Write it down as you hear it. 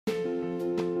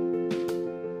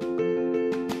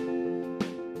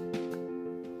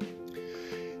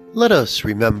Let us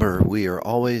remember we are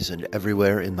always and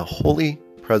everywhere in the holy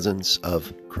presence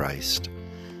of Christ.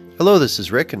 Hello, this is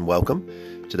Rick, and welcome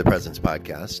to the Presence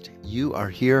Podcast. You are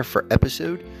here for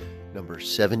episode number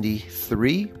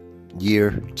 73,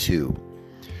 year 2.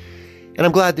 And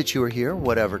I'm glad that you are here,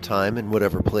 whatever time and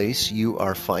whatever place you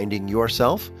are finding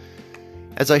yourself,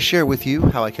 as I share with you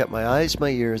how I kept my eyes,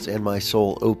 my ears, and my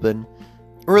soul open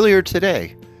earlier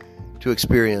today to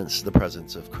experience the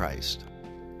presence of Christ.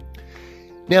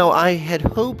 Now, I had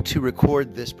hoped to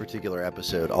record this particular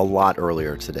episode a lot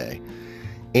earlier today,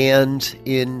 and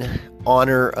in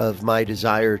honor of my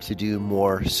desire to do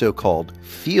more so-called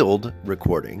field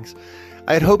recordings,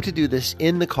 I had hoped to do this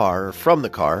in the car, or from the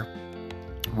car,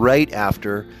 right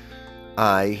after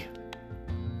I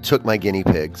took my guinea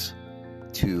pigs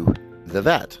to the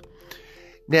vet.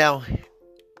 Now,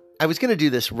 I was going to do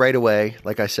this right away,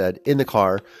 like I said, in the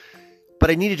car, but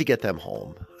I needed to get them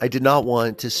home. I did not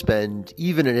want to spend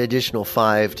even an additional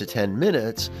 5 to 10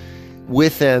 minutes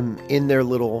with them in their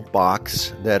little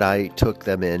box that I took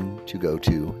them in to go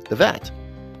to the vet.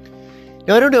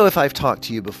 Now, I don't know if I've talked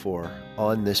to you before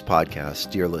on this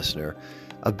podcast, dear listener,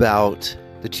 about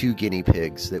the 2 guinea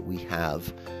pigs that we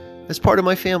have as part of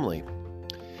my family.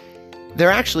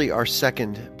 They're actually our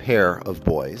second pair of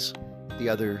boys. The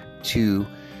other 2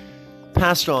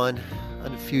 passed on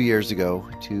a few years ago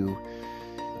to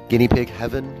guinea pig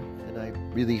heaven, and I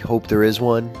really hope there is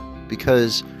one,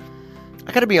 because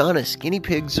I gotta be honest, guinea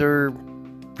pigs are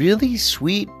really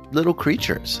sweet little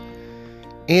creatures.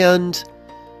 And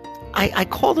I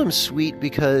call them sweet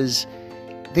because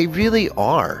they really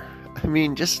are. I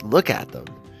mean, just look at them.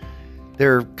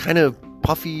 They're kind of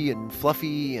puffy and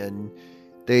fluffy, and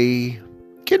they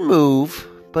can move,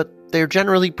 but they're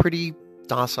generally pretty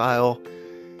docile.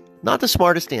 Not the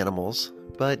smartest animals,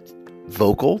 but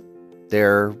vocal.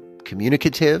 They're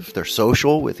communicative, they're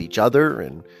social with each other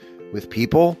and with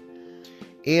people.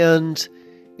 And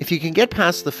if you can get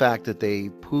past the fact that they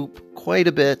poop quite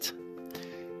a bit,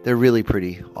 they're really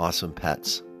pretty awesome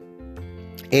pets.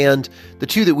 And the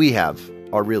 2 that we have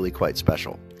are really quite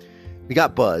special. We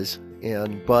got Buzz,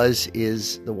 and Buzz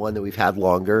is the one that we've had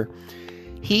longer.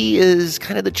 He is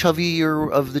kind of the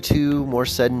chubbier of the 2, more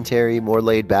sedentary, more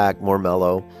laid back, more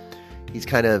mellow. He's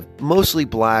kind of mostly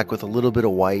black with a little bit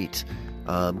of white,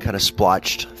 kind of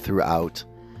splotched throughout.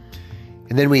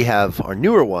 And then we have our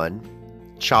newer one,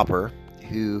 Chopper,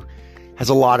 who has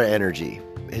a lot of energy.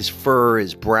 His fur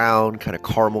is brown, kind of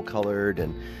caramel colored,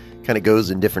 and kind of goes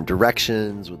in different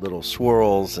directions with little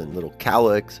swirls and little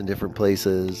cowlicks in different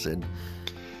places. And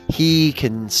he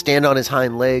can stand on his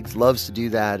hind legs, loves to do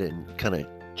that, and kind of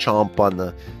chomp on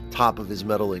the top of his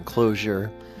metal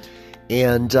enclosure.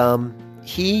 And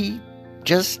he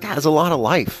just has a lot of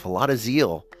life, a lot of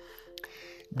zeal.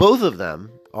 Both of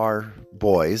them are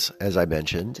boys, as I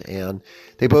mentioned, and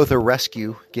they both are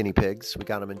rescue guinea pigs. We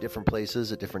got them in different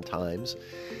places at different times.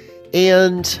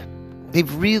 And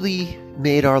they've really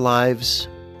made our lives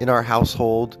in our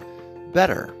household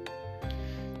better,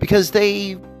 because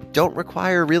they don't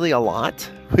require really a lot,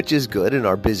 which is good in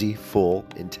our busy, full,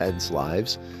 intense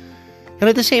lives. And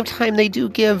at the same time, they do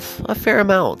give a fair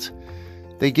amount.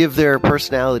 They give their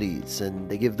personalities, and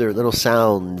they give their little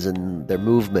sounds and their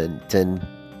movement. And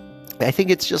I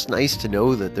think it's just nice to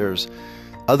know that there's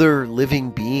other living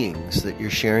beings that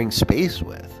you're sharing space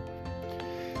with.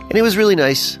 And it was really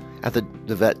nice at the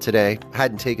vet today. I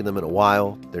hadn't taken them in a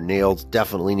while. Their nails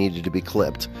definitely needed to be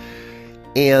clipped.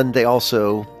 And they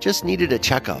also just needed a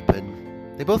checkup.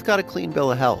 And they both got a clean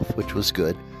bill of health, which was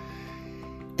good.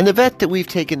 And the vet that we've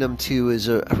taken them to is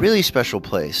a really special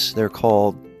place. They're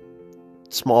called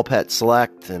Small Pet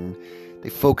Select, and they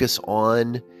focus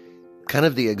on kind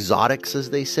of the exotics, as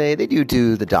they say. They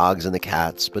do the dogs and the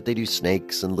cats, but they do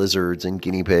snakes and lizards and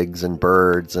guinea pigs and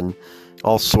birds and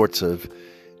all sorts of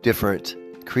different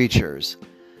creatures.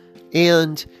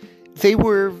 And they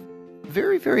were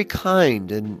very, very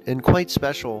kind and quite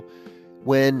special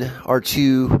when our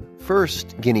 2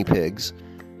 first guinea pigs,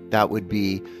 that would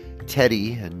be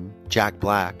Teddy and Jack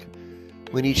Black,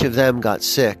 when each of them got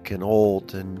sick and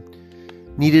old and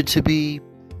needed to be,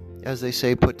 as they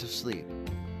say, put to sleep.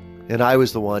 And I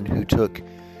was the one who took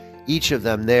each of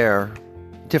them there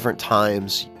different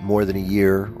times, more than a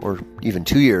year or even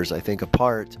 2 years, I think,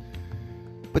 apart.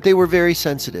 But they were very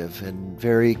sensitive and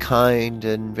very kind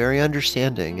and very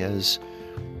understanding as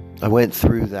I went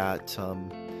through that,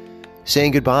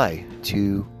 saying goodbye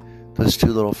to those 2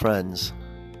 little friends.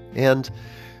 And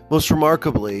most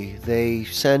remarkably, they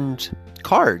send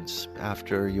cards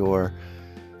after your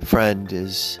friend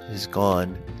is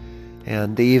gone.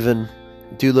 And they even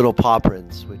do little paw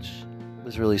prints, which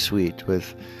was really sweet,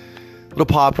 with little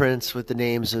paw prints with the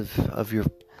names of your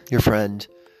friend.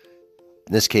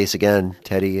 In this case, again,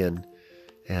 Teddy and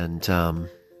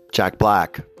Jack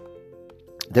Black,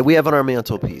 that we have on our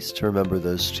mantelpiece to remember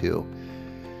those two.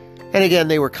 And again,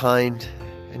 they were kind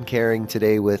and caring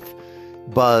today with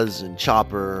Buzz and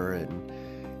Chopper, and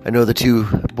I know the two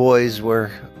boys were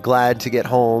glad to get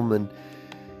home. And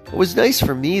what was nice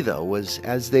for me, though, was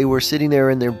as they were sitting there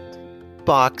in their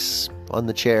box on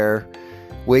the chair,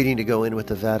 waiting to go in with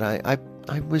the vet, I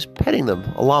was petting them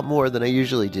a lot more than I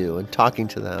usually do and talking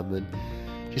to them and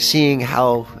just seeing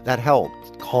how that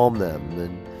helped calm them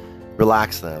and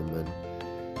relax them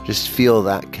and just feel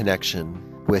that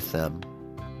connection with them.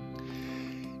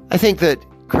 I think that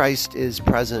Christ is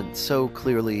present so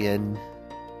clearly in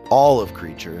all of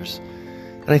creatures.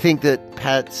 And I think that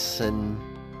pets and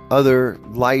other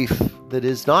life that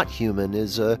is not human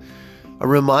is a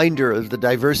reminder of the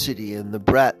diversity and the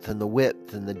breadth and the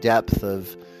width and the depth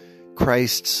of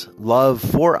Christ's love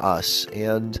for us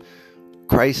and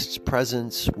Christ's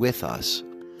presence with us.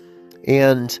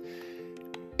 And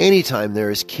anytime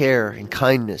there is care and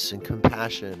kindness and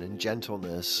compassion and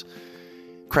gentleness,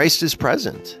 Christ is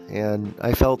present. And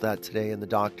I felt that today in the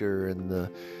doctor and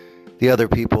the other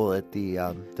people at the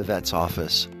vet's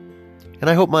office. And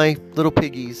I hope my little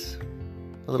piggies,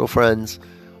 my little friends,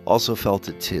 also felt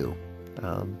it too.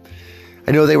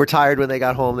 I know they were tired when they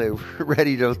got home. They were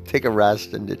ready to take a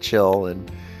rest and to chill. And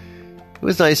it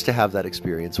was nice to have that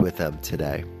experience with them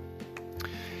today.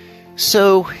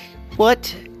 So,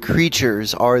 what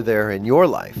creatures are there in your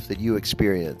life that you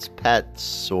experience?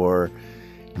 Pets or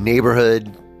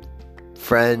neighborhood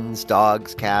friends,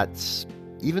 dogs, cats,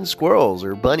 even squirrels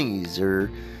or bunnies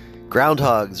or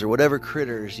groundhogs or whatever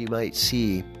critters you might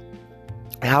see.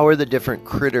 How are the different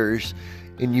critters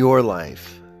in your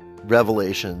life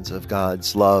revelations of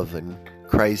God's love and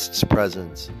Christ's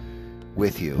presence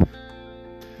with you?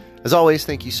 As always,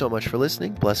 thank you so much for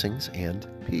listening. Blessings and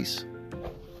peace.